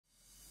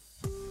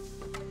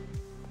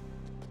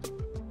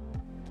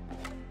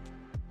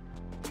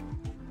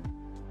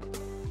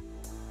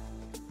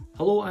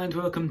Hello and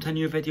welcome to a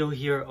new video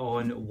here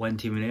on One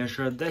Team in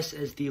Ayrshire. This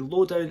is the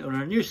lowdown on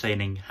our new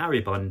signing,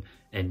 Harry Bunn,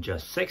 in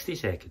just 60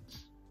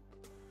 seconds.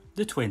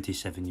 The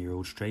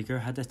 27-year-old striker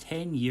had a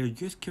 10-year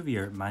youth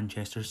career at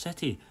Manchester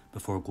City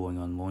before going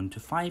on loan to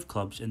 5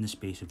 clubs in the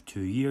space of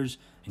 2 years,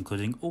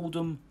 including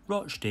Oldham,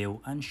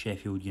 Rochdale and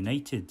Sheffield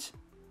United.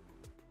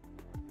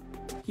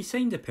 He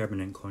signed a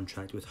permanent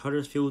contract with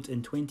Huddersfield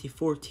in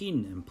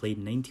 2014 and played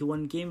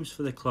 91 games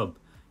for the club.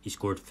 He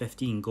scored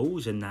 15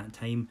 goals in that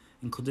time,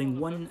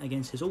 including one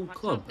against his old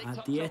club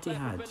at the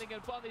Etihad.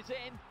 Bunn is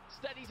in,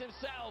 steadies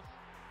himself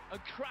and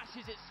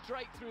crashes it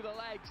straight through the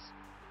legs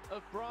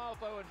of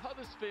Bravo, and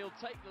Huddersfield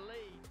take the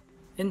lead.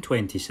 In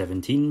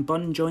 2017,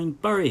 Bunn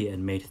joined Bury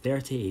and made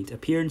 38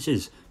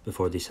 appearances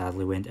before they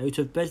sadly went out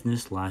of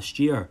business last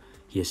year.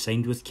 He is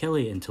signed with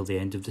Kelly until the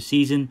end of the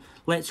season.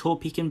 Let's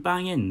hope he can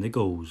bang in the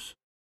goals.